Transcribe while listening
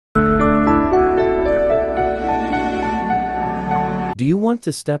Do you want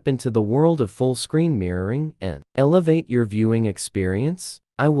to step into the world of full screen mirroring and elevate your viewing experience?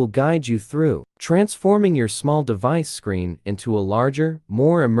 I will guide you through transforming your small device screen into a larger,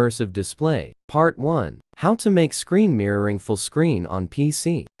 more immersive display. Part 1. How to make screen mirroring full screen on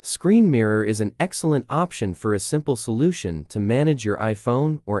PC. Screen Mirror is an excellent option for a simple solution to manage your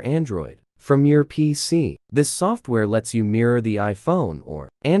iPhone or Android from your PC. This software lets you mirror the iPhone or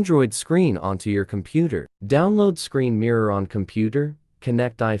Android screen onto your computer. Download Screen Mirror on computer,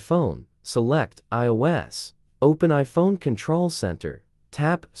 connect iPhone, select iOS, open iPhone Control Center,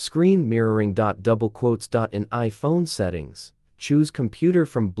 tap Screen Mirroring. In iPhone Settings, choose Computer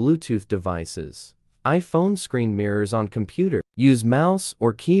from Bluetooth devices. iPhone screen mirrors on computer. Use mouse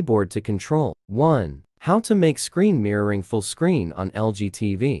or keyboard to control. 1. How to make screen mirroring full screen on LG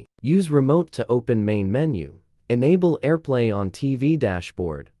TV. Use remote to open main menu. Enable AirPlay on TV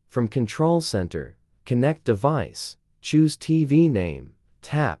dashboard. From Control Center, connect device. Choose TV name.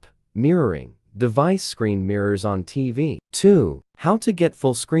 Tap Mirroring. Device screen mirrors on TV. 2. How to get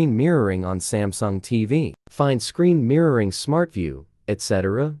full screen mirroring on Samsung TV. Find Screen Mirroring Smart View,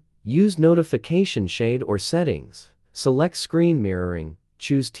 etc. Use notification shade or settings. Select Screen Mirroring,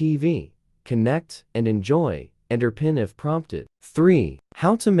 choose TV. Connect and enjoy. Enter PIN if prompted. 3.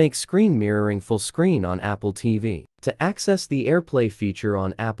 How to make screen mirroring full screen on Apple TV. To access the AirPlay feature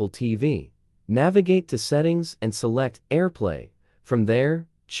on Apple TV, navigate to Settings and select AirPlay. From there,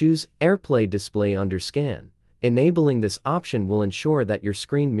 choose AirPlay Display under Scan. Enabling this option will ensure that your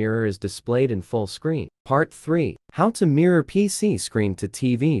screen mirror is displayed in full screen. Part 3. How to mirror PC screen to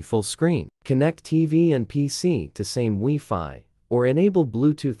TV full screen. Connect TV and PC to same Wi-Fi, or enable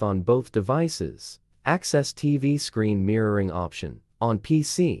Bluetooth on both devices. Access TV screen mirroring option. On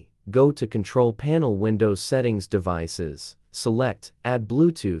PC, go to Control Panel Windows Settings Devices. Select Add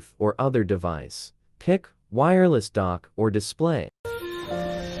Bluetooth or other device. Pick Wireless Dock or Display.